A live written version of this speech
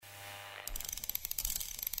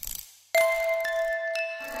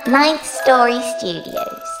Ninth Story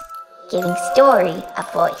Studios, giving story a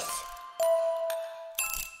voice.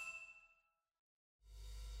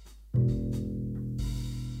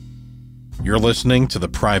 You're listening to The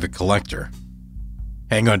Private Collector.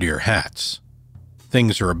 Hang on to your hats.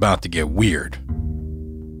 Things are about to get weird.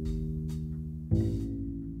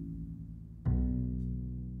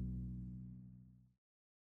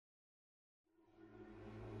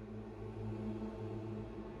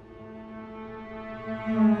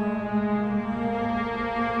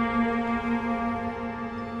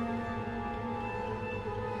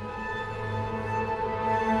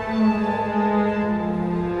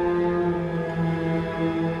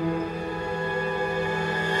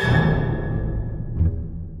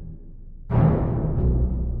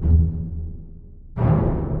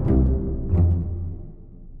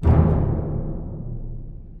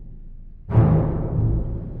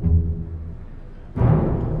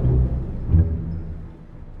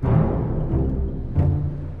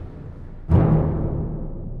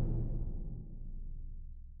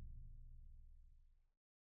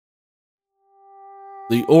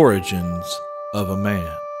 The origins of a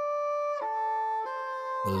man.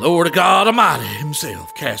 The Lord God Almighty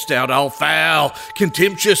himself cast out all foul,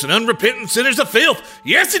 contemptuous, and unrepentant sinners of filth.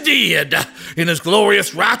 Yes, he did. In his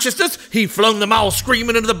glorious righteousness, he flung them all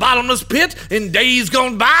screaming into the bottomless pit in days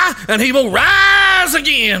gone by, and he will rise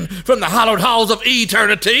again from the hallowed halls of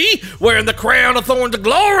eternity, wearing the crown of thorns of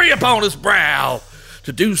glory upon his brow,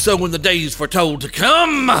 to do so in the days foretold to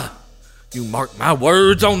come. You mark my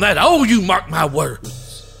words on that. Oh, you mark my words.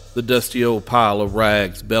 The dusty old pile of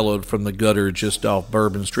rags bellowed from the gutter just off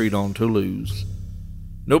Bourbon Street on Toulouse.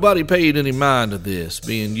 Nobody paid any mind to this,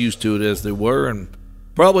 being used to it as they were, and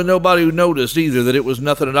probably nobody who noticed either that it was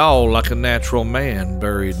nothing at all like a natural man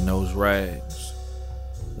buried in those rags,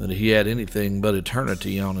 that he had anything but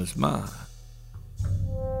eternity on his mind.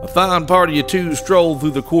 A fine party of two strolled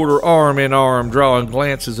through the quarter arm in arm, drawing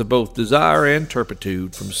glances of both desire and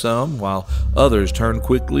turpitude from some, while others turned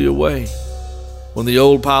quickly away. When the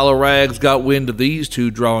old pile of rags got wind of these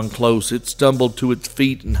two drawing close, it stumbled to its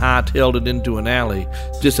feet and hightailed it into an alley,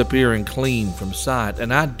 disappearing clean from sight.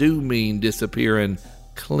 And I do mean disappearing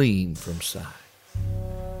clean from sight.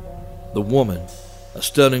 The woman, a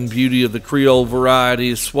stunning beauty of the Creole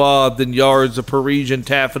variety, swathed in yards of Parisian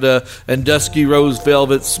taffeta and dusky rose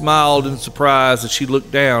velvet, smiled in surprise as she looked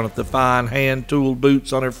down at the fine hand-tooled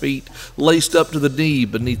boots on her feet, laced up to the knee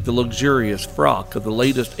beneath the luxurious frock of the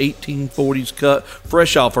latest 1840s cut,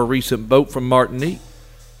 fresh off a recent boat from Martine.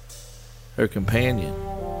 Her companion,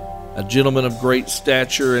 a gentleman of great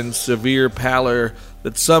stature and severe pallor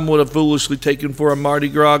that some would have foolishly taken for a Mardi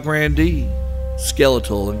Gras grandee,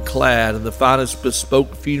 skeletal and clad in the finest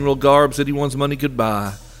bespoke funeral garbs anyone's money could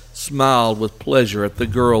buy, smiled with pleasure at the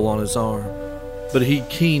girl on his arm. But he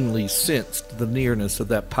keenly sensed the nearness of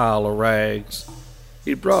that pile of rags.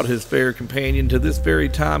 He brought his fair companion to this very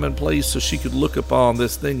time and place so she could look upon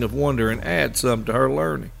this thing of wonder and add some to her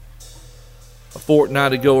learning. A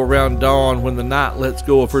fortnight ago around dawn, when the night lets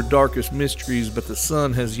go of her darkest mysteries, but the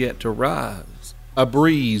sun has yet to rise, a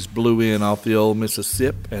breeze blew in off the old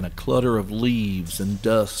Mississippi, and a clutter of leaves and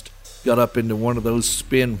dust got up into one of those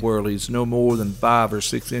spin whirlies no more than 5 or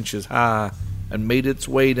 6 inches high, and made its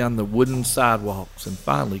way down the wooden sidewalks, and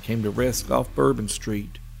finally came to rest off Bourbon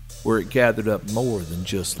Street, where it gathered up more than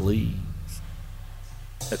just leaves.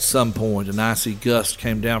 At some point, an icy gust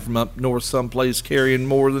came down from up north someplace, carrying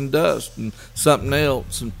more than dust and something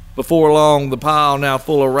else, and before long the pile, now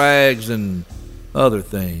full of rags and other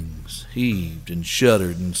things, heaved and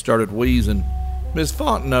shuddered and started wheezing. Miss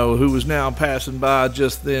Fontenot, who was now passing by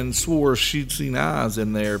just then, swore she'd seen eyes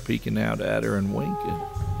in there peeking out at her and winking.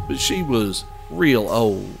 But she was real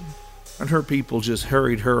old, and her people just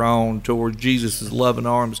hurried her on toward Jesus' loving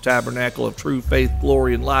arms tabernacle of true faith,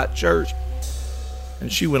 glory, and light church,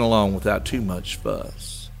 and she went along without too much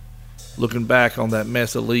fuss, looking back on that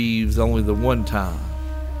mess of leaves only the one time,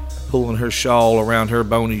 pulling her shawl around her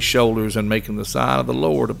bony shoulders and making the sign of the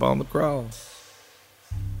Lord upon the cross.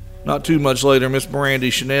 Not too much later, Miss Brandy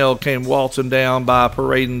Chanel came waltzing down by,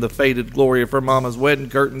 parading the faded glory of her mama's wedding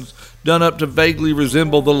curtains, done up to vaguely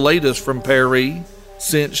resemble the latest from Paris,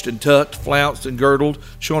 cinched and tucked, flounced and girdled,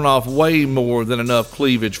 showing off way more than enough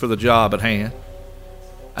cleavage for the job at hand.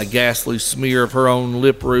 A ghastly smear of her own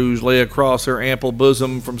lip rouge lay across her ample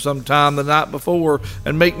bosom from some time the night before,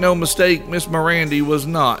 and make no mistake, Miss Mirandy was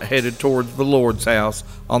not headed towards the Lord's house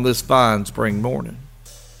on this fine spring morning.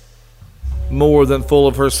 More than full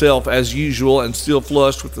of herself as usual, and still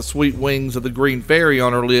flushed with the sweet wings of the green fairy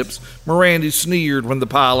on her lips, Mirandy sneered when the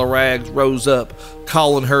pile of rags rose up,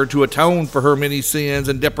 calling her to atone for her many sins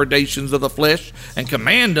and depredations of the flesh, and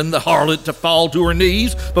commanding the harlot to fall to her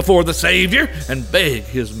knees before the Savior and beg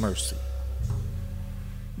his mercy.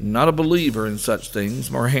 Not a believer in such things,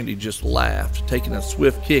 Mirandy just laughed, taking a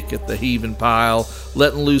swift kick at the heaving pile,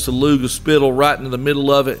 letting loose a lug of spittle right into the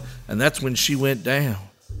middle of it, and that's when she went down.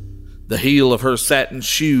 The heel of her satin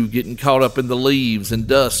shoe getting caught up in the leaves and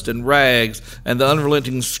dust and rags and the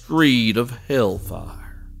unrelenting screed of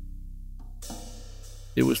hellfire.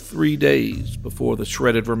 It was 3 days before the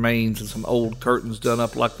shredded remains of some old curtains done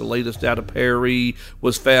up like the latest out of Paris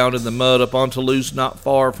was found in the mud up on Toulouse not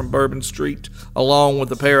far from Bourbon Street, along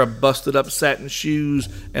with a pair of busted up satin shoes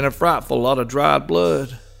and a frightful lot of dried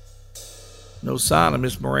blood. No sign of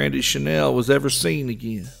Miss Mirandy Chanel was ever seen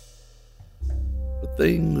again. But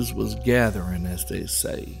things was gathering, as they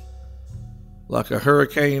say, like a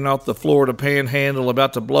hurricane off the Florida Panhandle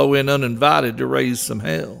about to blow in uninvited to raise some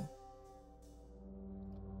hell.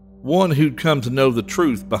 One who'd come to know the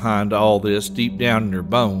truth behind all this deep down in her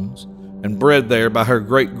bones, and bred there by her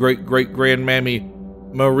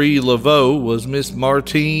great-great-great-grandmammy Marie Laveau, was Miss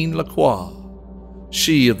Martine Lacroix,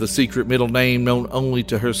 she of the secret middle name known only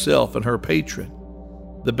to herself and her patron,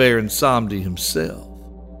 the Baron Samedi himself.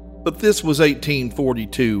 But this was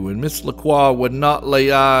 1842, and Miss Lacroix would not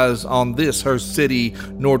lay eyes on this her city,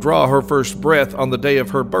 nor draw her first breath on the day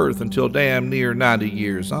of her birth until damn near 90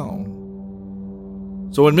 years on.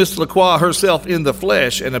 So when Miss Lacroix herself in the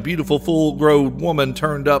flesh and a beautiful full-grown woman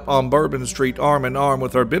turned up on Bourbon Street arm in arm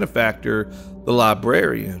with her benefactor, the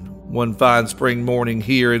Librarian, one fine spring morning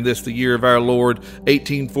here in this the year of our Lord,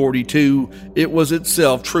 1842, it was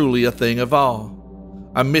itself truly a thing of awe.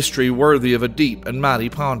 A mystery worthy of a deep and mighty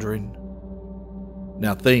pondering.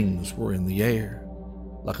 Now things were in the air,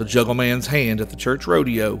 like a juggleman's hand at the church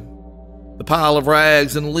rodeo. The pile of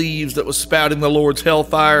rags and leaves that was spouting the Lord's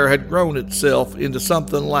hellfire had grown itself into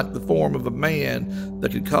something like the form of a man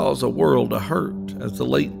that could cause a world of hurt, as the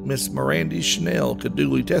late Miss Mirandy Chanel could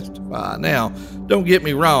duly testify. Now, don't get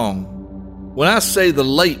me wrong. When I say the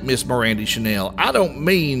late Miss Mirandy Chanel, I don't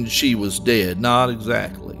mean she was dead, not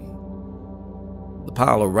exactly. The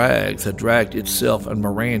pile of rags had dragged itself and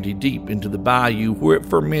Mirandy deep into the bayou, where it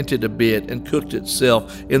fermented a bit and cooked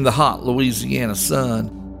itself in the hot Louisiana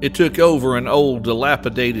sun. It took over an old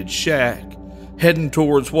dilapidated shack, heading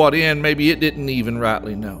towards what end maybe it didn't even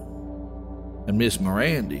rightly know. And Miss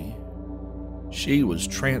Mirandy, she was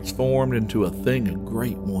transformed into a thing of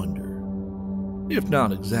great wonder, if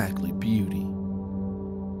not exactly beauty.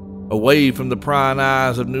 Away from the prying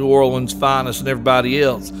eyes of New Orleans' finest and everybody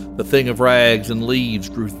else, the thing of rags and leaves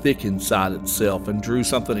grew thick inside itself and drew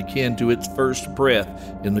something akin to its first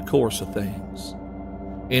breath in the course of things.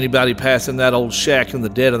 Anybody passing that old shack in the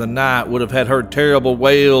dead of the night would have had heard terrible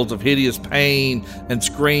wails of hideous pain and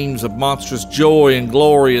screams of monstrous joy and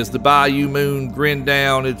glory as the bayou moon grinned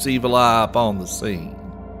down its evil eye upon the scene.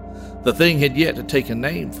 The thing had yet to take a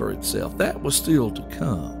name for itself. That was still to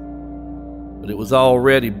come. But it was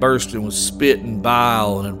already bursting with spit and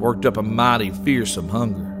bile and had worked up a mighty fearsome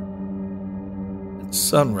hunger. At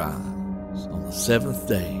sunrise on the seventh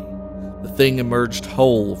day, the thing emerged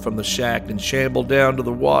whole from the shack and shambled down to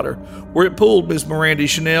the water, where it pulled Miss Mirandy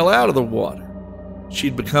Chanel out of the water.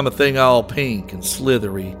 She'd become a thing all pink and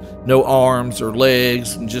slithery, no arms or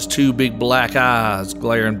legs, and just two big black eyes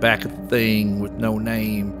glaring back at the thing with no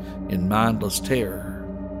name in mindless terror.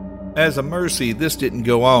 As a mercy, this didn't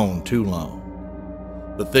go on too long.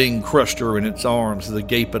 The thing crushed her in its arms as a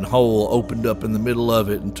gaping hole opened up in the middle of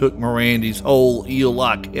it and took Mirandy's whole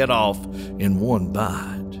eel-like head off in one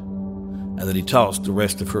bite. And then he tossed the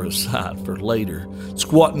rest of her aside for later.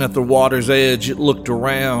 Squatting at the water's edge, it looked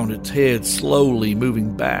around, its head slowly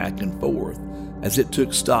moving back and forth as it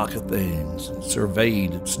took stock of things and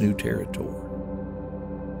surveyed its new territory.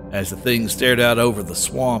 As the thing stared out over the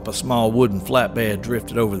swamp, a small wooden flatbed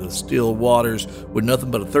drifted over the still waters with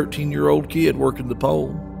nothing but a 13-year-old kid working the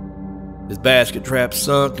pole. His basket trap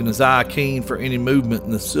sunk and his eye keen for any movement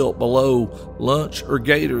in the silt below. Lunch or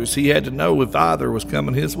gators, he had to know if either was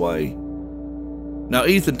coming his way. Now,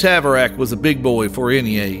 Ethan Taverack was a big boy for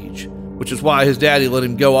any age, which is why his daddy let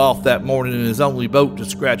him go off that morning in his only boat to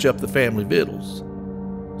scratch up the family victuals.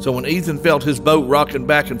 So when Ethan felt his boat rocking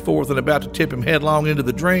back and forth and about to tip him headlong into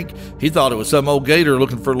the drink, he thought it was some old gator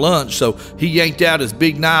looking for lunch, so he yanked out his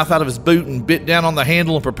big knife out of his boot and bit down on the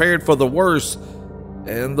handle and prepared for the worst.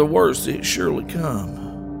 And the worst it surely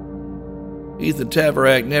come. Ethan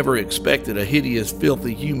Taverack never expected a hideous,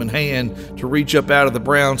 filthy human hand to reach up out of the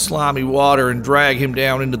brown, slimy water and drag him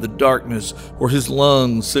down into the darkness where his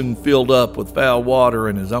lungs soon filled up with foul water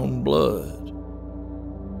and his own blood.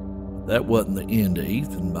 That wasn't the end of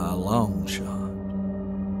Ethan by a long shot.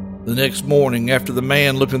 The next morning, after the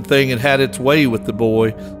man-looking thing had had its way with the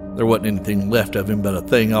boy, there wasn't anything left of him but a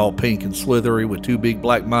thing all pink and slithery with two big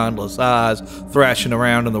black mindless eyes thrashing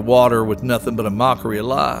around in the water with nothing but a mockery of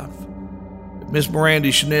life. If Miss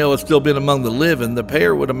Mirandy Chanel had still been among the living, the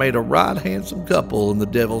pair would have made a right handsome couple in the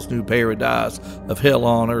devil's new paradise of hell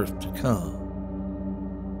on earth to come.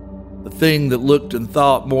 The thing that looked and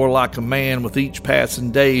thought more like a man with each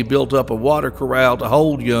passing day built up a water corral to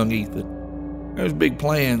hold young Ethan. There's big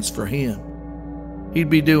plans for him. He'd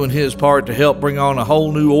be doing his part to help bring on a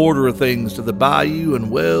whole new order of things to the bayou and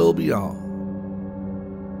well beyond.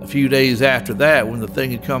 A few days after that, when the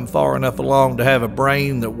thing had come far enough along to have a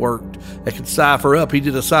brain that worked that could cipher up, he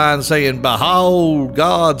did a sign saying, "Behold,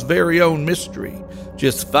 God's very own mystery.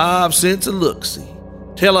 Just 5 cents a look-see.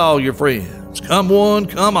 Tell all your friends. Come one,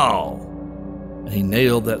 come all." And he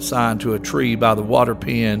nailed that sign to a tree by the water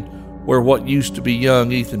pen where what used to be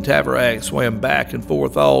young Ethan Taverack swam back and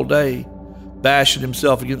forth all day, bashing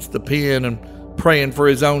himself against the pen and praying for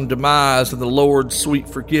his own demise and the Lord's sweet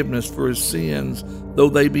forgiveness for his sins, though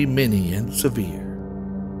they be many and severe.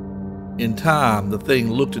 In time, the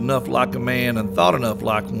thing looked enough like a man and thought enough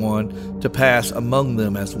like one to pass among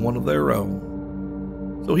them as one of their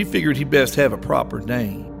own. So he figured he'd best have a proper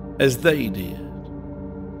name, as they did.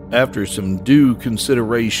 After some due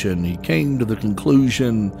consideration, he came to the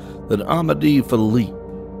conclusion that Amédée Philippe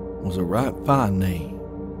was a right fine name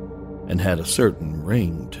and had a certain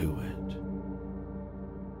ring to it.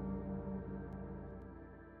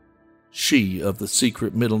 She of the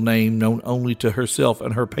secret middle name known only to herself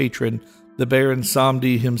and her patron, the Baron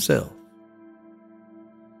Samedi himself.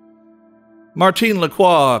 Martine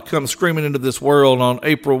Lacroix come screaming into this world on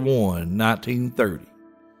April 1, 1930,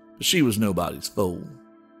 but she was nobody's fool.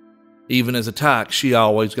 Even as a tyke, she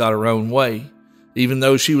always got her own way, even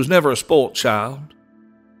though she was never a spoilt child.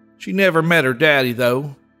 She never met her daddy,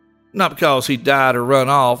 though. Not because he died or run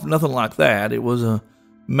off, nothing like that. It was a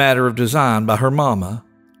matter of design by her mama,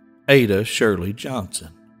 Ada Shirley Johnson.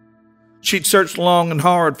 She'd searched long and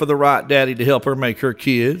hard for the right daddy to help her make her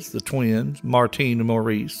kids, the twins, Martine and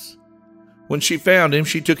Maurice. When she found him,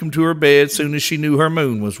 she took him to her bed soon as she knew her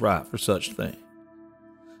moon was right for such thing.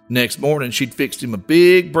 Next morning, she'd fixed him a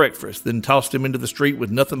big breakfast, then tossed him into the street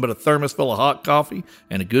with nothing but a thermos full of hot coffee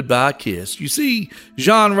and a goodbye kiss. You see,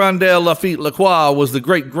 Jean Rondel Lafitte Lacroix was the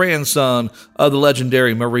great-grandson of the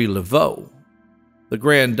legendary Marie Laveau, the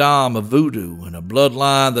grand dame of voodoo, and a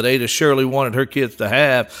bloodline that Ada Shirley wanted her kids to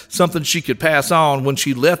have, something she could pass on when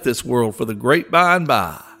she left this world for the great by and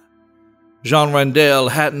by. Jean Rondel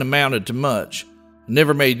hadn't amounted to much, and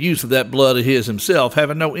never made use of that blood of his himself,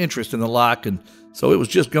 having no interest in the like, and so it was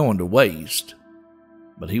just going to waste.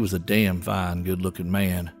 But he was a damn fine, good-looking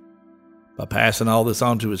man. By passing all this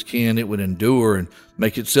on to his kin, it would endure and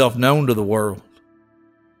make itself known to the world.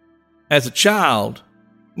 As a child,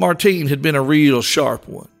 Martine had been a real sharp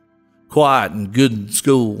one. Quiet and good in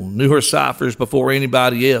school, knew her ciphers before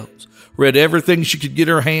anybody else, read everything she could get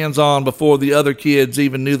her hands on before the other kids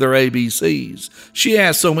even knew their ABCs. She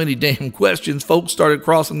asked so many damn questions, folks started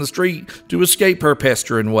crossing the street to escape her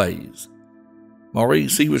pestering ways.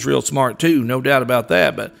 Maurice, he was real smart too, no doubt about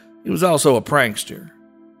that, but he was also a prankster,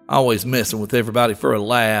 always messing with everybody for a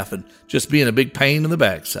laugh and just being a big pain in the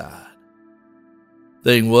backside.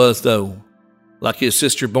 Thing was, though, like his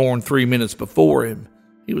sister born 3 minutes before him,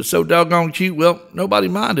 he was so doggone cute, well, nobody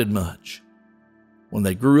minded much. When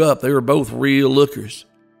they grew up, they were both real lookers.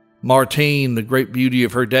 Martine, the great beauty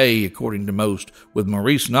of her day, according to most, with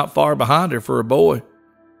Maurice not far behind her for a boy,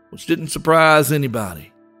 which didn't surprise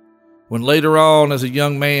anybody. When later on, as a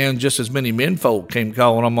young man, just as many menfolk came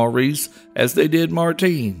calling on Maurice as they did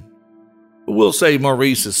Martine. But we'll save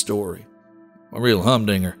Maurice's story, a real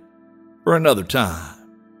humdinger, for another time.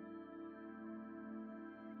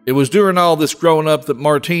 It was during all this growing up that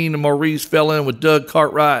Martine and Maurice fell in with Doug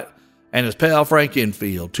Cartwright and his pal Frank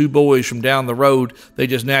Enfield, 2 boys from down the road they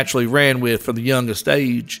just naturally ran with from the youngest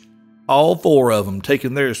age, all 4 of them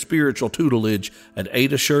taking their spiritual tutelage at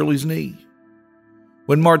Ada Shirley's knee.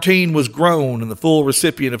 When Martine was grown and the full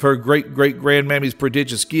recipient of her great-great-grandmammy's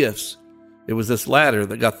prodigious gifts, it was this latter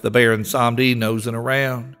that got the Baron Samedi nosing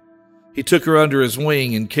around. He took her under his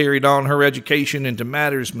wing and carried on her education into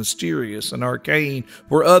matters mysterious and arcane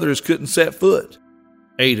where others couldn't set foot.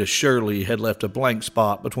 Ada Shirley had left a blank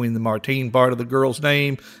spot between the Martine part of the girl's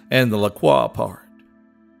name and the Lacroix part.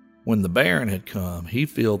 When the Baron had come, he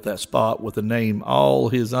filled that spot with a name all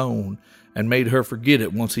his own and made her forget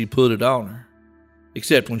it once he put it on her,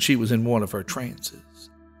 except when she was in one of her trances.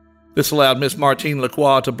 This allowed Miss Martine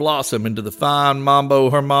Lacroix to blossom into the fine mambo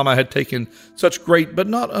her mama had taken such great but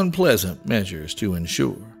not unpleasant measures to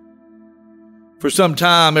ensure. For some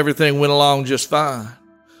time, everything went along just fine.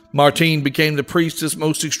 Martine became the priestess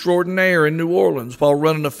most extraordinaire in New Orleans while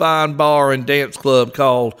running a fine bar and dance club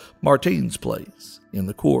called Martine's Place in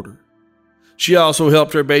the Quarter. She also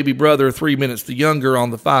helped her baby brother, 3 minutes the younger,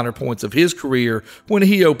 on the finer points of his career when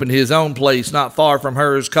he opened his own place not far from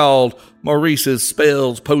hers called Maurice's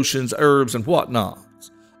Spells, Potions, Herbs, and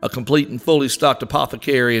Whatnots, a complete and fully stocked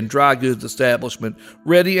apothecary and dry goods establishment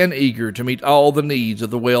ready and eager to meet all the needs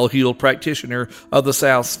of the well-heeled practitioner of the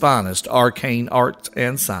South's finest arcane arts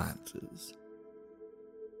and sciences.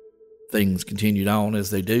 Things continued on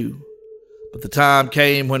as they do. But the time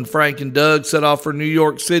came when Frank and Doug set off for New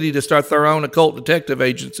York City to start their own occult detective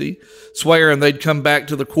agency, swearing they'd come back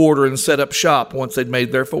to the Quarter and set up shop once they'd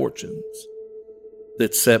made their fortunes.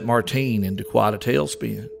 That set Martine into quite a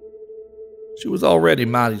tailspin. She was already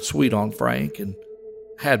mighty sweet on Frank and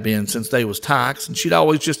had been since they was tykes, and she'd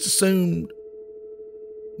always just assumed.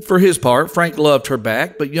 For his part, Frank loved her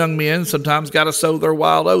back, but young men sometimes got to sow their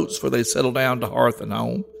wild oats before they settle down to hearth and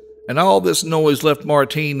home. And all this noise left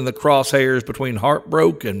Martine in the crosshairs between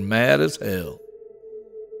heartbroken and mad as hell.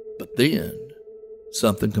 But then,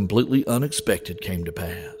 something completely unexpected came to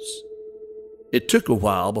pass. It took a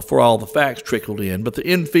while before all the facts trickled in, but the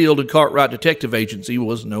Enfield and Cartwright Detective Agency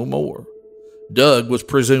was no more. Doug was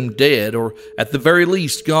presumed dead, or at the very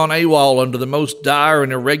least gone AWOL under the most dire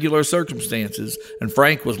and irregular circumstances, and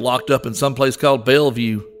Frank was locked up in some place called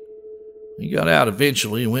Bellevue. He got out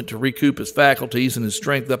eventually and went to recoup his faculties and his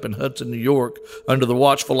strength up in Hudson, New York, under the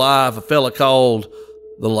watchful eye of a fella called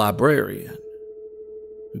the Librarian,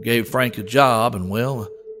 who gave Frank a job, and, well,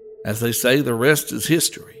 as they say, the rest is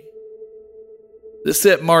history. This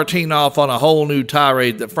set Martine off on a whole new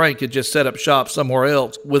tirade that Frank had just set up shop somewhere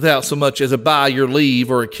else without so much as a buy your leave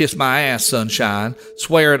or a kiss my ass sunshine,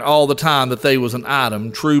 swearing all the time that they was an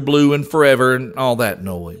item, true blue and forever, and all that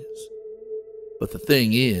noise. But the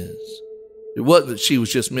thing is, it wasn't that she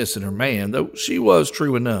was just missing her man, though she was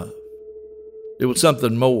true enough. It was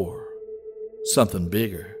something more, something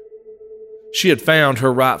bigger. She had found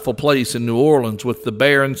her rightful place in New Orleans with the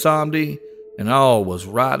Baron Somdi, and all was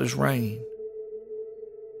right as rain.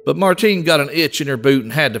 But Martine got an itch in her boot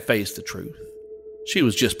and had to face the truth. She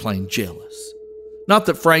was just plain jealous. Not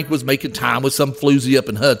that Frank was making time with some floozy up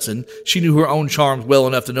in Hudson. She knew her own charms well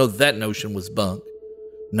enough to know that notion was bunk.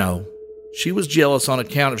 No. She was jealous on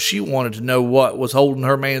account of she wanted to know what was holding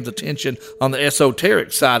her man's attention on the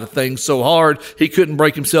esoteric side of things so hard he couldn't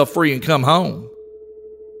break himself free and come home.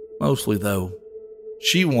 Mostly, though,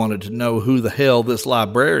 she wanted to know who the hell this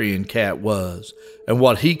Librarian cat was and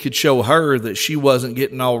what he could show her that she wasn't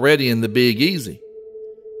getting already in the Big Easy.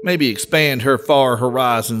 Maybe expand her far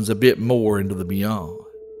horizons a bit more into the beyond.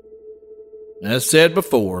 As said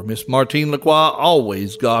before, Miss Martine Lacroix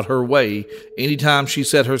always got her way anytime she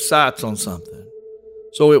set her sights on something,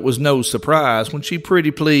 so it was no surprise when she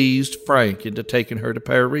pretty pleased Frank into taking her to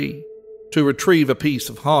Paris to retrieve a piece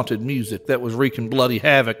of haunted music that was wreaking bloody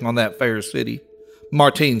havoc on that fair city.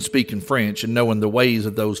 Martine speaking French and knowing the ways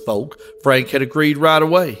of those folk, Frank had agreed right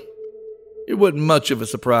away. It wasn't much of a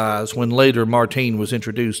surprise when later Martine was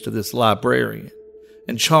introduced to this Librarian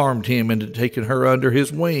and charmed him into taking her under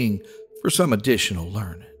his wing for some additional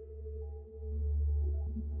learning.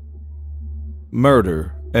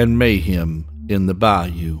 Murder and mayhem in the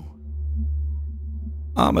bayou.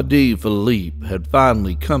 Amédée Philippe had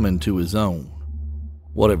finally come into his own,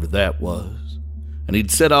 whatever that was, and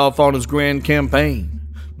he'd set off on his grand campaign,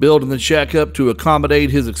 building the shack up to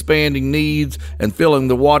accommodate his expanding needs and filling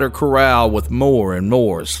the water corral with more and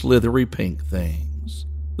more slithery pink things.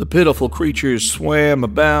 The pitiful creatures swam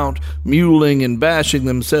about, mewling and bashing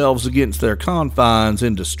themselves against their confines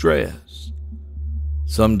in distress.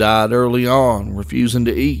 Some died early on, refusing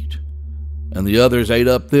to eat, and the others ate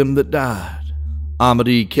up them that died.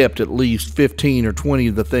 Amédée kept at least 15 or 20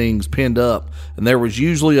 of the things pinned up, and there was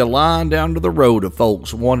usually a line down to the road of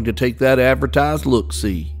folks wanting to take that advertised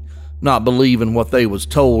look-see, not believing what they was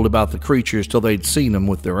told about the creatures till they'd seen them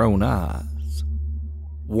with their own eyes.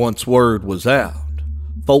 Once word was out,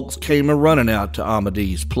 folks came a-running out to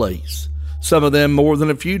Amédée's place, some of them more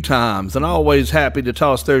than a few times, and always happy to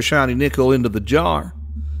toss their shiny nickel into the jar.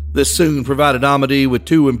 This soon provided Amédée with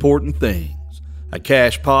two important things: a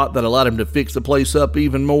cash pot that allowed him to fix the place up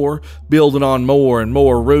even more, building on more and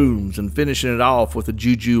more rooms, and finishing it off with a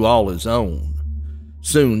juju all his own.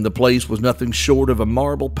 Soon the place was nothing short of a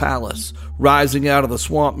marble palace, rising out of the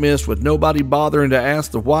swamp mist with nobody bothering to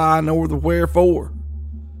ask the why nor the wherefore.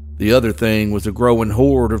 The other thing was a growing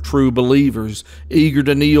horde of true believers, eager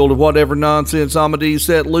to kneel to whatever nonsense Amadis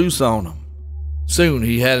set loose on them. Soon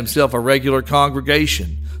he had himself a regular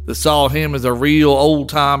congregation that saw him as a real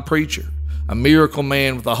old-time preacher, a miracle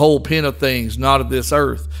man with a whole pen of things not of this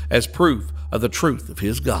earth as proof of the truth of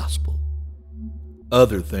his gospel.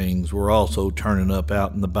 Other things were also turning up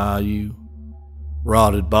out in the bayou.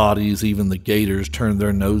 Rotted bodies even the gators turned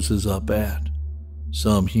their noses up at.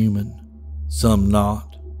 Some human, some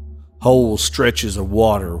not. Whole stretches of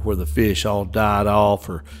water where the fish all died off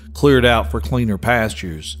or cleared out for cleaner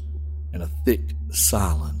pastures, and a thick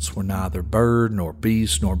silence where neither bird nor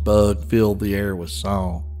beast nor bug filled the air with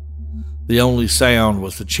song. The only sound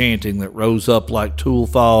was the chanting that rose up like tool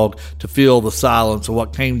fog to fill the silence of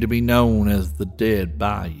what came to be known as the Dead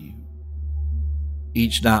Bayou.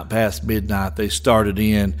 Each night past midnight they started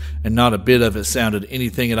in, and not a bit of it sounded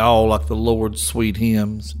anything at all like the Lord's sweet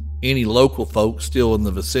hymns. Any local folks still in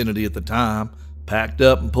the vicinity at the time packed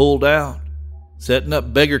up and pulled out, setting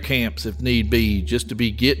up beggar camps if need be, just to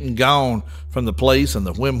be getting gone from the place and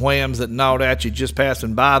the whim-whams that gnawed at you just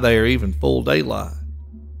passing by there even full daylight.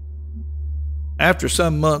 After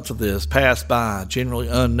some months of this passed by, generally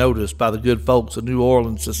unnoticed by the good folks of New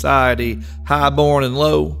Orleans society, high-born and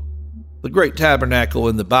low, the great tabernacle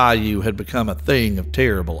in the bayou had become a thing of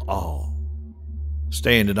terrible awe.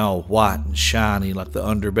 Standing all white and shiny like the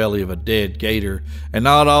underbelly of a dead gator, and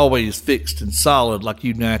not always fixed and solid like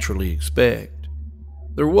you'd naturally expect.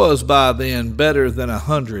 There was by then better than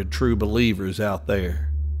 100 true believers out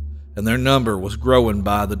there, and their number was growing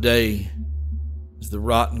by the day. As the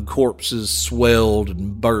rotten corpses swelled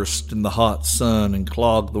and burst in the hot sun and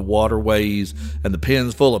clogged the waterways, and the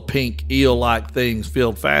pens full of pink, eel-like things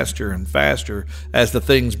filled faster and faster as the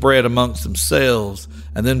things bred amongst themselves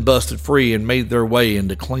and then busted free and made their way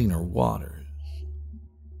into cleaner waters.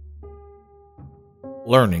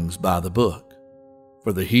 Learnings by the book,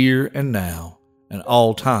 for the here and now and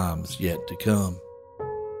all times yet to come.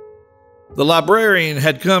 The librarian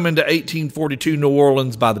had come into 1842 New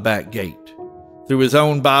Orleans by the back gate, through his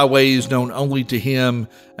own byways known only to him,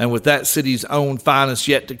 and with that city's own finest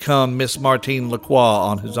yet to come, Miss Martine Lacroix,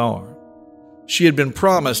 on his arm. She had been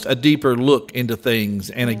promised a deeper look into things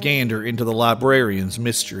and a gander into the librarian's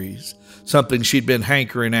mysteries, something she'd been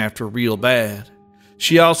hankering after real bad.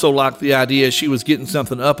 She also liked the idea she was getting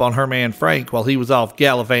something up on her man Frank while he was off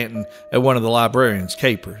gallivanting at one of the librarian's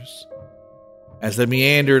capers. As they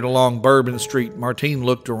meandered along Bourbon Street, Martine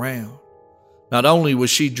looked around. Not only was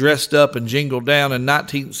she dressed up and jingled down in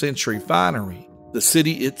 19th century finery, the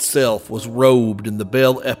city itself was robed in the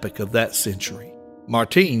belle epic of that century.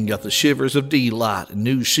 Martine got the shivers of delight and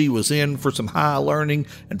knew she was in for some high learning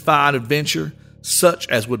and fine adventure, such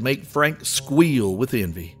as would make Frank squeal with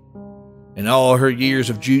envy. In all her years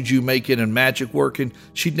of juju making and magic working,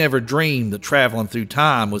 she'd never dreamed that traveling through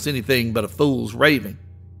time was anything but a fool's raving.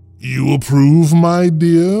 "You approve, my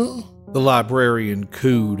dear?" The librarian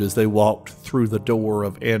cooed as they walked through the door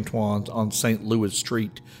of Antoine's on St. Louis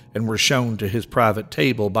Street and were shown to his private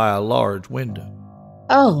table by a large window.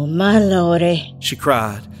 "Oh, my lordy," she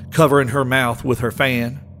cried, covering her mouth with her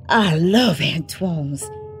fan. "I love Antoine's.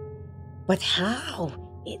 But how?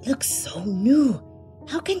 It looks so new.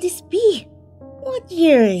 How can this be? What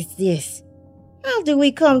year is this? How do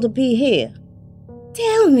we come to be here?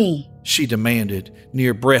 Tell me," she demanded,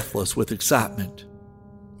 near breathless with excitement.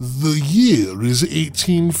 "The year is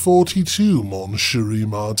 1842, mon chéri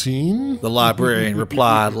Martine," the librarian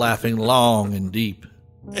replied, laughing long and deep.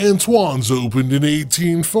 "Antoine's opened in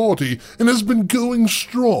 1840 and has been going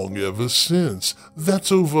strong ever since.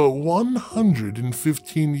 That's over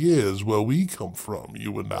 115 years where we come from,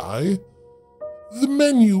 you and I. The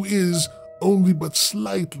menu is only but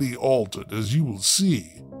slightly altered, as you will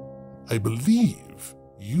see. I believe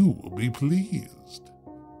you will be pleased."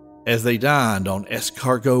 As they dined on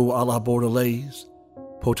escargot à la bordelaise,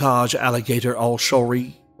 potage alligator au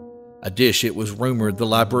choury, a dish it was rumored the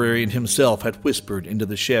librarian himself had whispered into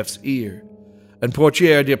the chef's ear, and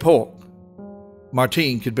portière de porc,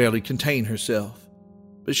 Martine could barely contain herself.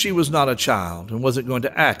 But she was not a child and wasn't going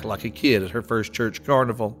to act like a kid at her first church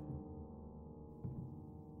carnival.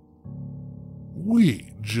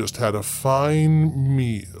 "We just had a fine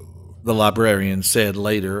meal," the librarian said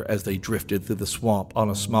later as they drifted through the swamp on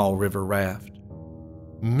a small river raft.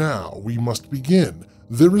 "Now we must begin.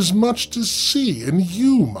 There is much to see, and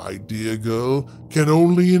you, my dear girl, can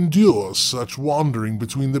only endure such wandering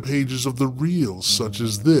between the pages of the reels such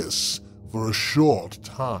as this for a short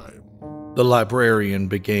time." The librarian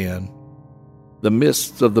began. The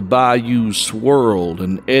mists of the bayou swirled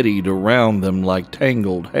and eddied around them like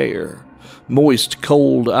tangled hair, moist,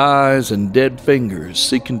 cold eyes and dead fingers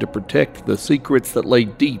seeking to protect the secrets that lay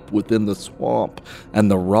deep within the swamp and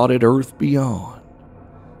the rotted earth beyond.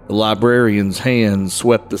 The librarian's hands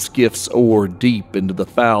swept the skiff's oar deep into the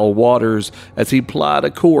foul waters as he plied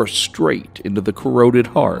a course straight into the corroded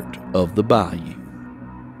heart of the bayou.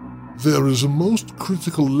 There is a most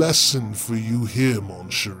critical lesson for you here, Mon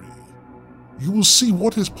Chéri. You will see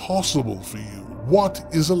what is possible for you, what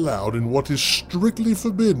is allowed and what is strictly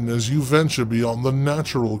forbidden as you venture beyond the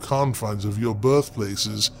natural confines of your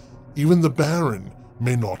birthplaces. Even the Baron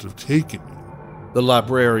may not have taken you. The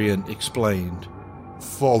librarian explained.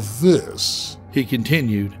 For this, He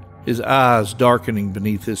continued, his eyes darkening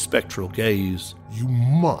beneath his spectral gaze, you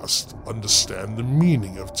must understand the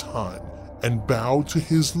meaning of time and bow to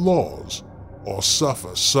his laws, or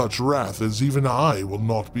suffer such wrath as even I will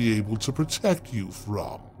not be able to protect you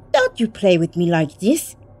from. Don't you play with me like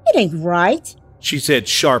this. It ain't right. she said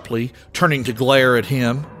sharply, turning to glare at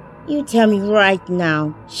him. You tell me right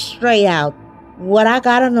now, straight out, what I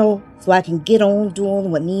gotta know so I can get on doing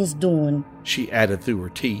what needs doing. She added through her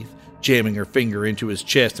teeth, jamming her finger into his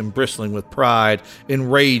chest and bristling with pride,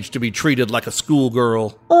 enraged to be treated like a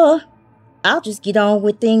schoolgirl. Or I'll just get on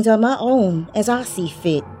with things on my own as I see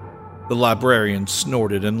fit. The librarian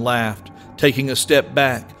snorted and laughed, taking a step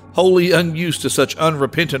back, wholly unused to such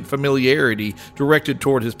unrepentant familiarity directed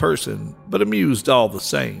toward his person, but amused all the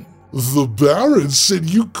same. The Baron said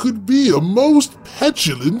you could be a most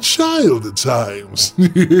petulant child at times.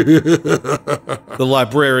 The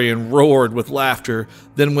librarian roared with laughter,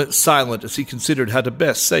 then went silent as he considered how to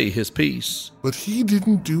best say his piece. But he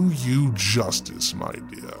didn't do you justice, my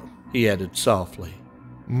dear, he added softly.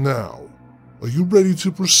 Now, are you ready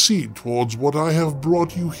to proceed towards what I have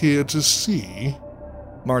brought you here to see?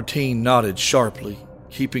 Martine nodded sharply,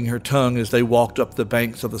 keeping her tongue as they walked up the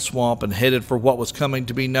banks of the swamp and headed for what was coming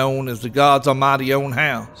to be known as the God's almighty own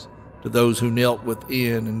house, to those who knelt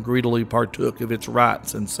within and greedily partook of its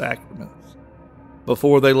rites and sacraments.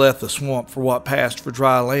 Before they left the swamp for what passed for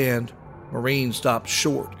dry land, Marine stopped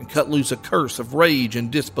short and cut loose a curse of rage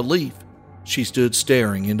and disbelief. She stood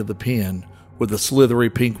staring into the pen, with the slithery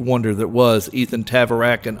pink wonder that was Ethan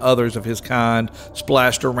Taverack and others of his kind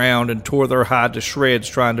splashed around and tore their hide to shreds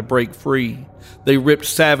trying to break free. They ripped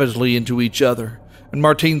savagely into each other, and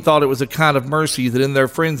Martine thought it was a kind of mercy that in their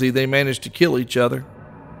frenzy they managed to kill each other.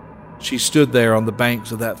 She stood there on the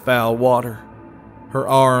banks of that foul water, her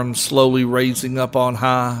arms slowly raising up on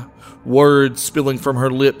high, words spilling from her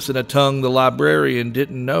lips in a tongue the librarian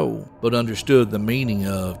didn't know, but understood the meaning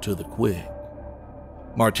of to the quick.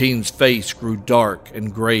 Martine's face grew dark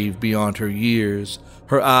and grave beyond her years,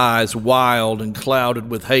 her eyes wild and clouded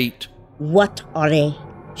with hate. What are they?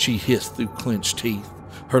 She hissed through clenched teeth,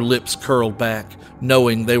 her lips curled back,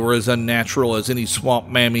 knowing they were as unnatural as any swamp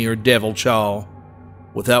mammy or devil chaw.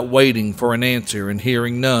 Without waiting for an answer and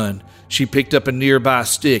hearing none, she picked up a nearby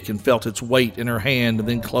stick and felt its weight in her hand and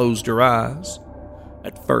then closed her eyes.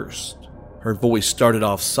 At first, her voice started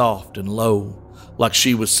off soft and low, like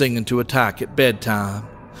she was singing to a tyke at bedtime,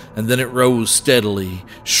 and then it rose steadily,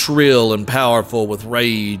 shrill and powerful with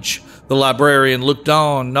rage. The librarian looked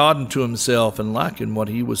on, nodding to himself and liking what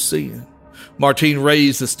he was seeing. Martine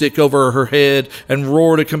raised the stick over her head and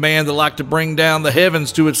roared a command that like to bring down the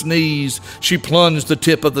heavens to its knees. She plunged the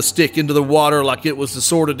tip of the stick into the water like it was the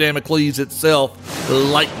sword of Damocles itself.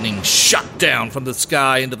 Lightning shot down from the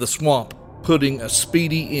sky into the swamp, putting a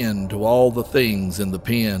speedy end to all the things in the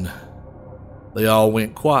pen. They all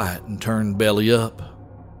went quiet and turned belly up.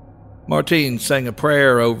 Martine sang a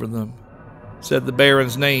prayer over them, said the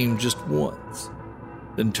Baron's name just once,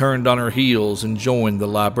 then turned on her heels and joined the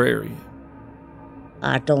librarian.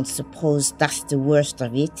 I don't suppose that's the worst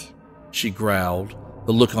of it. She growled.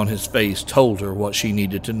 The look on his face told her what she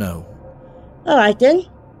needed to know. All right then,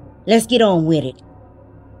 let's get on with it.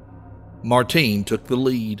 Martine took the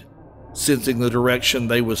lead. Sensing the direction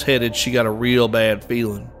they was headed, she got a real bad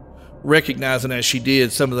feeling. Recognizing as she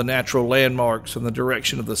did some of the natural landmarks and the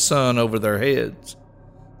direction of the sun over their heads.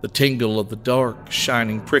 The tingle of the dark,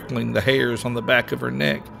 shining, prickling the hairs on the back of her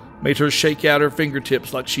neck made her shake out her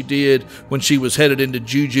fingertips like she did when she was headed into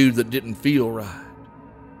juju that didn't feel right.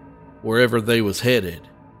 Wherever they was headed,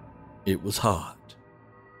 it was hot.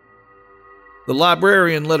 The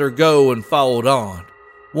librarian let her go and followed on,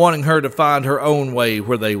 wanting her to find her own way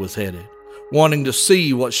where they was headed, wanting to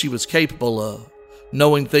see what she was capable of.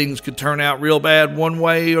 Knowing things could turn out real bad one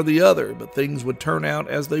way or the other, but things would turn out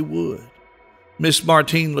as they would. Miss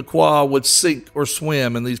Martine Lacroix would sink or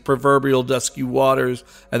swim in these proverbial dusky waters,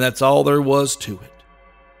 and that's all there was to it.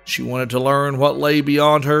 She wanted to learn what lay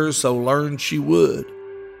beyond her, so learn she would.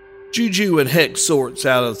 Juju and hex sorts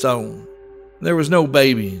out of its own. There was no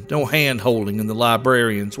baby, no hand-holding in the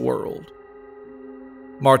librarian's world.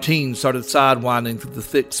 Martine started sidewinding through the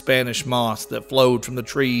thick Spanish moss that flowed from the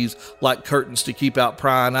trees like curtains to keep out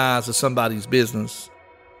prying eyes of somebody's business.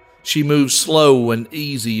 She moved slow and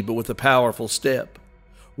easy, but with a powerful step,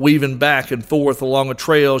 weaving back and forth along a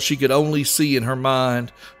trail she could only see in her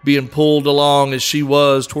mind, being pulled along as she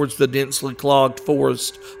was towards the densely clogged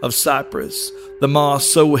forest of cypress, the moss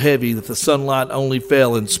so heavy that the sunlight only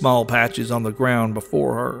fell in small patches on the ground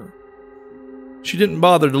before her. She didn't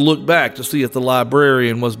bother to look back to see if the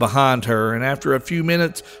librarian was behind her, and after a few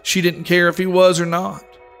minutes, she didn't care if he was or not.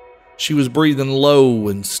 She was breathing low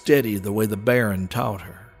and steady the way the Baron taught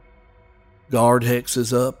her. Guard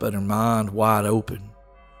hexes up and her mind wide open,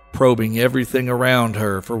 probing everything around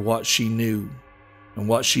her for what she knew and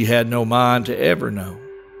what she had no mind to ever know.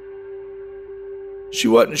 She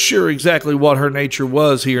wasn't sure exactly what her nature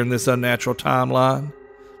was here in this unnatural timeline.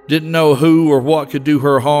 Didn't know who or what could do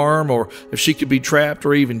her harm, or if she could be trapped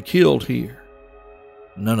or even killed here.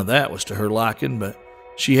 None of that was to her liking, but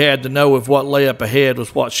she had to know if what lay up ahead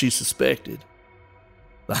was what she suspected.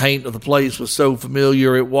 The haint of the place was so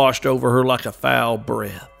familiar it washed over her like a foul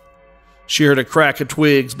breath. She heard a crack of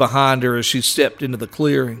twigs behind her as she stepped into the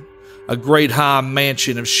clearing. A great high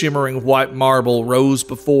mansion of shimmering white marble rose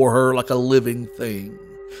before her like a living thing,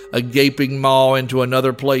 a gaping maw into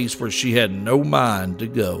another place where she had no mind to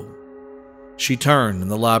go. She turned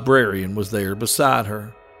and the librarian was there beside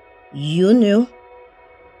her. You knew.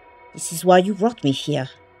 This is why you brought me here,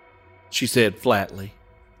 she said flatly.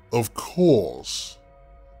 Of course.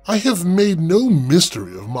 I have made no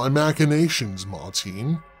mystery of my machinations,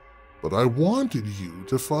 Martine, but I wanted you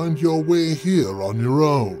to find your way here on your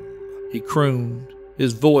own. He crooned,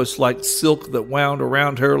 his voice like silk that wound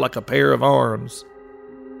around her like a pair of arms.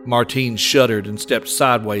 Martine shuddered and stepped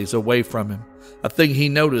sideways away from him, a thing he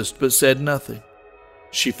noticed but said nothing.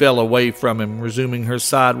 She fell away from him, resuming her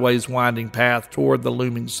sideways winding path toward the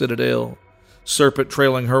looming citadel, serpent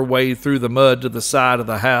trailing her way through the mud to the side of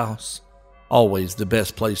the house. Always the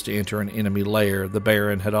best place to enter an enemy lair, the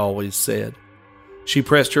Baron had always said. She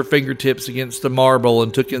pressed her fingertips against the marble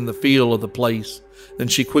and took in the feel of the place. Then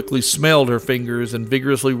she quickly smelled her fingers and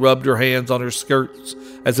vigorously rubbed her hands on her skirts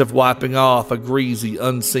as if wiping off a greasy,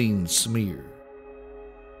 unseen smear.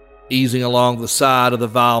 Easing along the side of the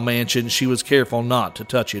vile mansion, she was careful not to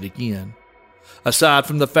touch it again. Aside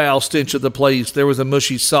from the foul stench of the place, there was a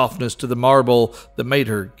mushy softness to the marble that made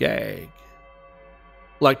her gag.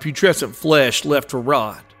 Like putrescent flesh left to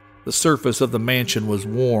rot, the surface of the mansion was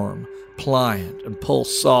warm, pliant, and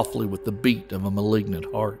pulsed softly with the beat of a malignant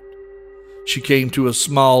heart. She came to a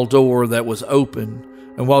small door that was open,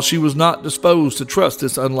 and while she was not disposed to trust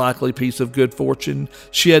this unlikely piece of good fortune,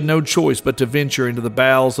 she had no choice but to venture into the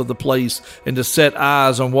bowels of the place and to set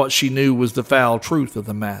eyes on what she knew was the foul truth of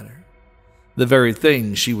the matter, the very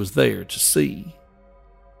thing she was there to see.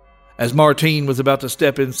 As Martine was about to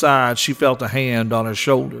step inside, she felt a hand on her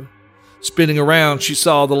shoulder. Spinning around, she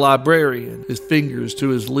saw the librarian, his fingers to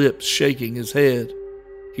his lips, shaking his head.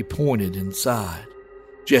 He pointed inside,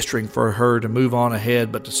 gesturing for her to move on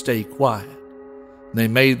ahead but to stay quiet. They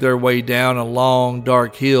made their way down a long,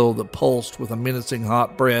 dark hill that pulsed with a menacing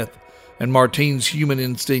hot breath, and Martine's human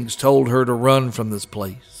instincts told her to run from this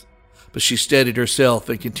place. But she steadied herself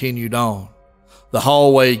and continued on. The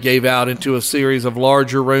hallway gave out into a series of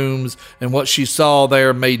larger rooms, and what she saw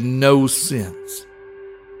there made no sense.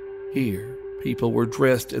 Here, people were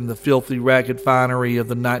dressed in the filthy, ragged finery of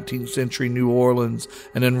the 19th century New Orleans,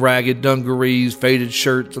 and in ragged dungarees, faded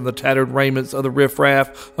shirts, and the tattered raiments of the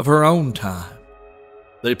riffraff of her own time.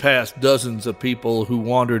 They passed dozens of people who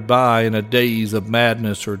wandered by in a daze of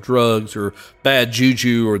madness or drugs or bad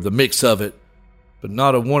juju or the mix of it, but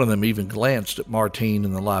not a one of them even glanced at Martine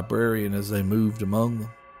and the librarian as they moved among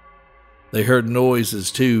them. They heard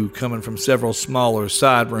noises, too, coming from several smaller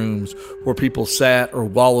side rooms where people sat or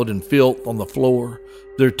wallowed in filth on the floor,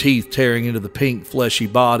 their teeth tearing into the pink, fleshy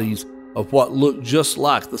bodies of what looked just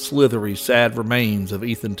like the slithery, sad remains of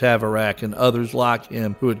Ethan Taverack and others like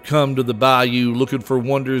him who had come to the bayou looking for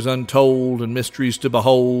wonders untold and mysteries to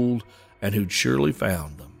behold, and who'd surely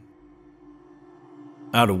found them.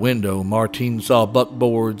 Out a window, Martine saw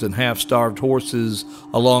buckboards and half-starved horses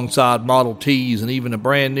alongside Model Ts and even a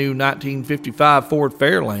brand-new 1955 Ford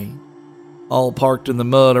Fairlane, all parked in the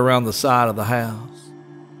mud around the side of the house.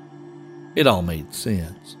 It all made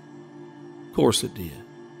sense. Of course it did.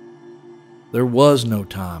 There was no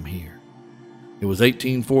time here. It was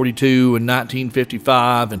 1842 and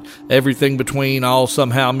 1955 and everything between all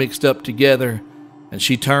somehow mixed up together, and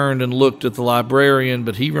she turned and looked at the librarian,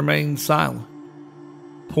 but he remained silent,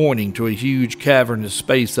 pointing to a huge cavernous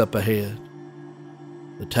space up ahead.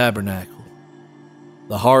 The tabernacle.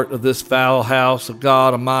 The heart of this foul house of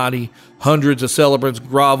God Almighty. Hundreds of celebrants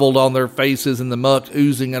groveled on their faces in the muck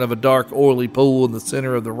oozing out of a dark, oily pool in the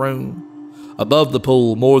center of the room. Above the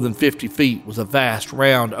pool, more than 50 feet, was a vast,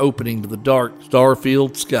 round opening to the dark,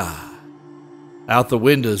 star-filled sky. Out the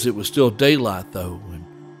windows, it was still daylight, though, and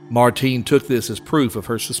Martine took this as proof of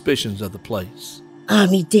her suspicions of the place.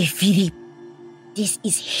 Ami de Philippe, this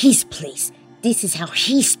is his place. This is how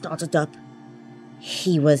he started up.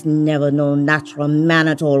 He was never no natural man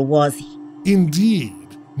at all, was he? Indeed.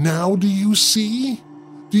 Now do you see?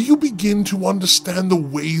 Do you begin to understand the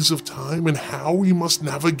ways of time and how we must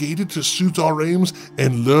navigate it to suit our aims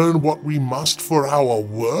and learn what we must for our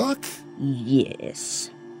work?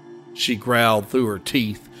 Yes. She growled through her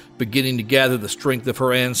teeth, beginning to gather the strength of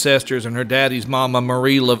her ancestors and her daddy's mama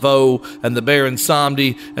Marie Laveau and the Baron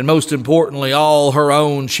Samedi, and most importantly, all her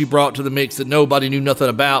own she brought to the mix that nobody knew nothing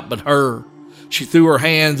about but her. She threw her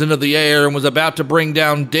hands into the air and was about to bring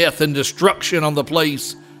down death and destruction on the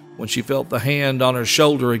place when she felt the hand on her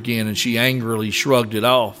shoulder again, and she angrily shrugged it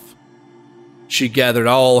off. She gathered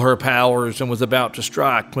all her powers and was about to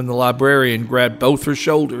strike when the librarian grabbed both her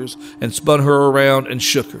shoulders and spun her around and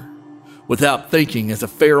shook her. Without thinking, as a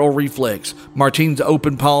feral reflex, Martine's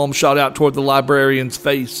open palm shot out toward the librarian's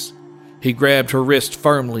face. He grabbed her wrist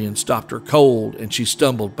firmly and stopped her cold, and she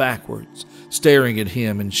stumbled backwards, staring at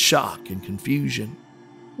him in shock and confusion.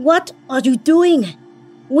 What are you doing?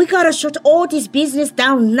 We gotta shut all this business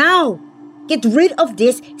down now. Get rid of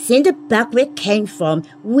this, send it back where it came from.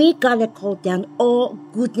 We gotta call down all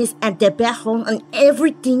goodness and the Baron and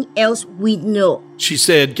everything else we know, she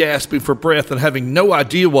said, gasping for breath and having no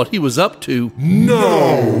idea what he was up to.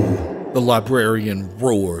 No! The librarian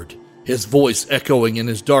roared, his voice echoing in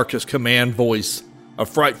his darkest command voice. A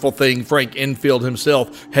frightful thing Frank Enfield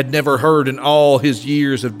himself had never heard in all his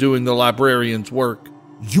years of doing the librarian's work.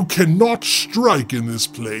 You cannot strike in this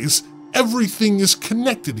place. Everything is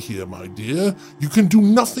connected here, my dear. You can do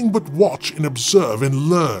nothing but watch and observe and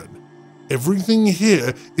learn. Everything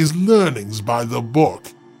here is learnings by the book.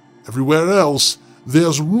 Everywhere else,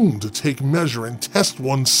 there's room to take measure and test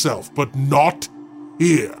oneself, but not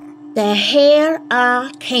here. The hair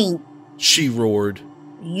I can't. She roared.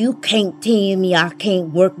 You can't tell me I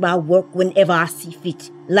can't work my work whenever I see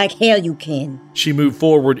fit. Like hell you can. She moved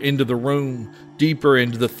forward into the room, deeper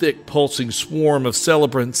into the thick, pulsing swarm of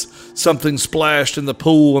celebrants. Something splashed in the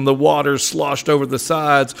pool and the water sloshed over the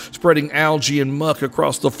sides, spreading algae and muck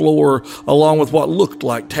across the floor, along with what looked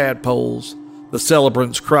like tadpoles. The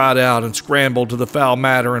celebrants cried out and scrambled to the foul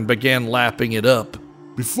matter and began lapping it up.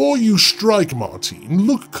 Before you strike, Martine,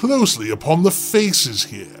 look closely upon the faces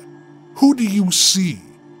here. Who do you see?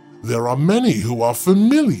 There are many who are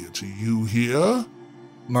familiar to you here.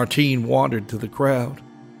 Martine wandered to the crowd,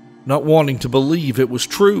 not wanting to believe it was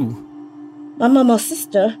true. My mama's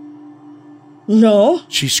sister? No.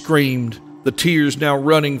 She screamed, the tears now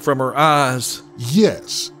running from her eyes.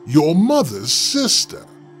 Yes, your mother's sister.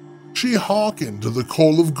 She hearkened to the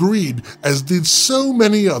call of greed, as did so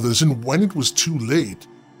many others, and when it was too late,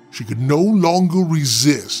 she could no longer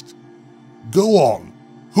resist. Go on.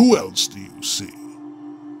 Who else do you see?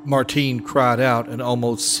 Martine cried out and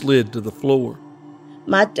almost slid to the floor.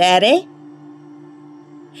 My daddy?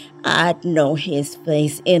 I'd know his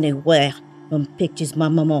face anywhere from pictures my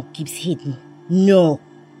mama keeps hidden. No.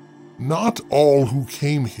 Not all who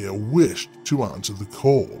came here wished to answer the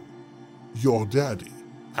call. Your daddy,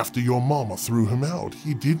 after your mama threw him out,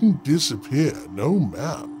 he didn't disappear, no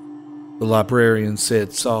ma'am. The librarian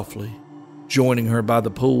said softly, joining her by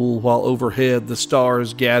the pool while overhead the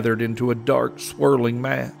stars gathered into a dark, swirling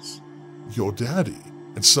mass. Your daddy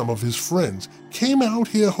and some of his friends came out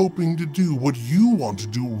here hoping to do what you want to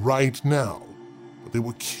do right now, but they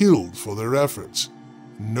were killed for their efforts.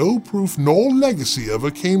 No proof nor legacy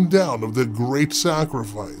ever came down of their great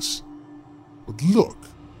sacrifice. But look,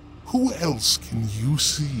 who else can you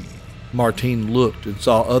see? Martine looked and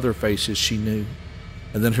saw other faces she knew,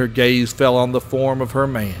 and then her gaze fell on the form of her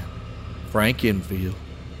man, Frank Enfield,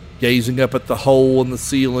 gazing up at the hole in the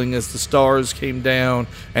ceiling as the stars came down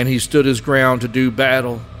and he stood his ground to do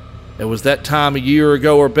battle. It was that time a year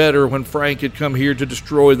ago or better when Frank had come here to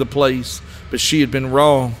destroy the place, but she had been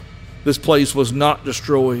wrong. This place was not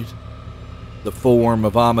destroyed. The form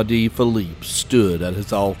of Amédée Philippe stood at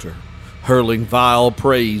his altar, hurling vile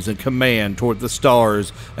praise and command toward the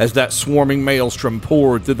stars as that swarming maelstrom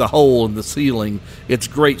poured through the hole in the ceiling, its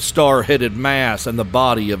great star-headed mass and the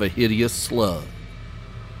body of a hideous slug.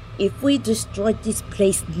 If we destroyed this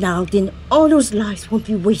place now, then all those lives won't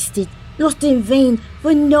be wasted, lost in vain,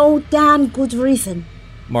 for no damn good reason.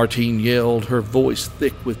 Martine yelled, her voice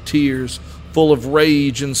thick with tears, full of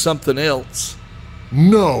rage and something else.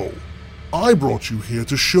 No. I brought you here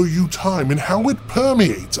to show you time and how it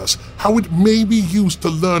permeates us, how it may be used to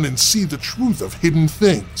learn and see the truth of hidden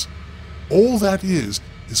things. All that is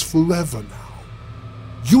forever now.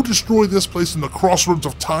 You destroy this place in the crossroads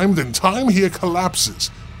of time, then time here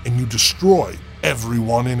collapses, and you destroy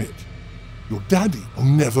everyone in it. Your daddy will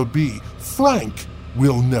never be, Frank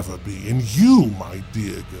will never be, and you, my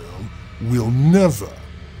dear girl, will never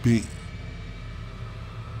be.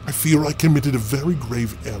 I fear I committed a very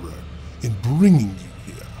grave error in bringing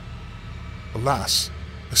you here. Alas,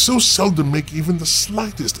 I so seldom make even the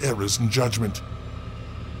slightest errors in judgment.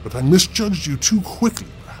 But I misjudged you too quickly,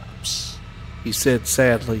 perhaps, he said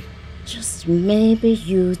sadly. Just maybe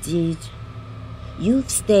you did.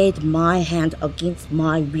 You've stayed my hand against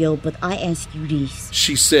my will, but I ask you this,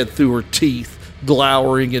 she said through her teeth,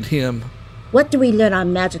 glowering at him. What do we learn our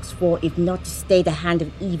magics for if not to stay the hand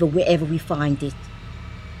of evil wherever we find it?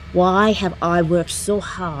 Why have I worked so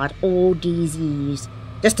hard all these years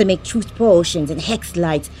just to make truth potions and hex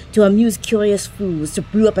lights to amuse curious fools, to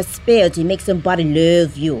brew up a spell to make somebody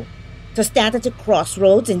love you, to stand at the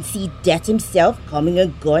crossroads and see death himself coming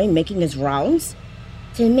and going, making his rounds,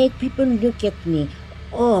 to make people look at me?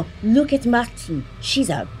 Oh, look at Martine. She's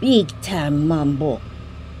a big-time mambo.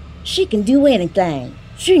 She can do anything.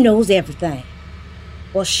 She knows everything.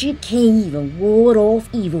 But she can't even ward off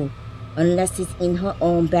evil. Unless it's in her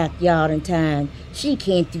own backyard in time, she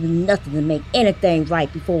can't do nothing to make anything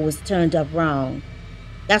right before it's turned up wrong.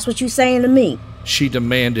 That's what you saying to me? She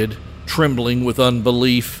demanded, trembling with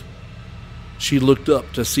unbelief. She looked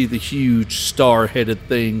up to see the huge star-headed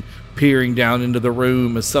thing peering down into the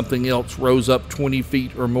room as something else rose up 20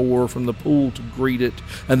 feet or more from the pool to greet it,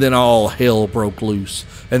 and then all hell broke loose.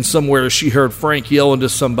 And somewhere she heard Frank yelling to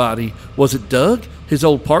somebody. Was it Doug? His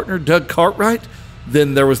old partner, Doug Cartwright?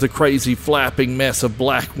 Then there was the crazy flapping mess of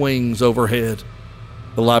black wings overhead.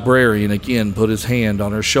 The librarian again put his hand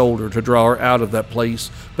on her shoulder to draw her out of that place,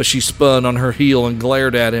 but she spun on her heel and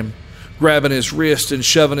glared at him. Grabbing his wrist and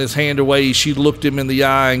shoving his hand away, she looked him in the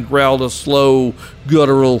eye and growled a slow,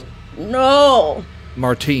 guttural, "No!"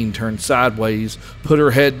 Martine turned sideways, put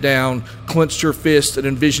her head down, clenched her fist, and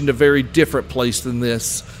envisioned a very different place than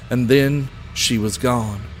this, and then she was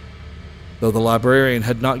gone. Though the librarian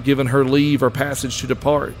had not given her leave or passage to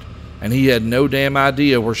depart, and he had no damn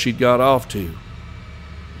idea where she'd got off to.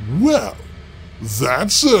 Well,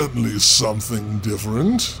 that's certainly something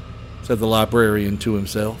different, said the librarian to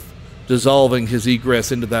himself, dissolving his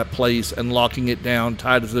egress into that place and locking it down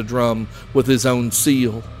tight as a drum with his own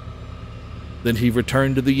seal. Then he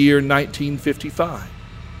returned to the year 1955,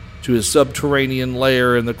 to his subterranean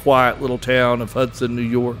lair in the quiet little town of Hudson, New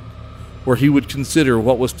York, where he would consider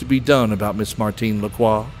what was to be done about Miss Martine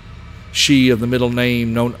Lacroix, she of the middle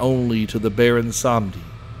name known only to the Baron Samedi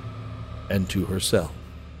and to herself.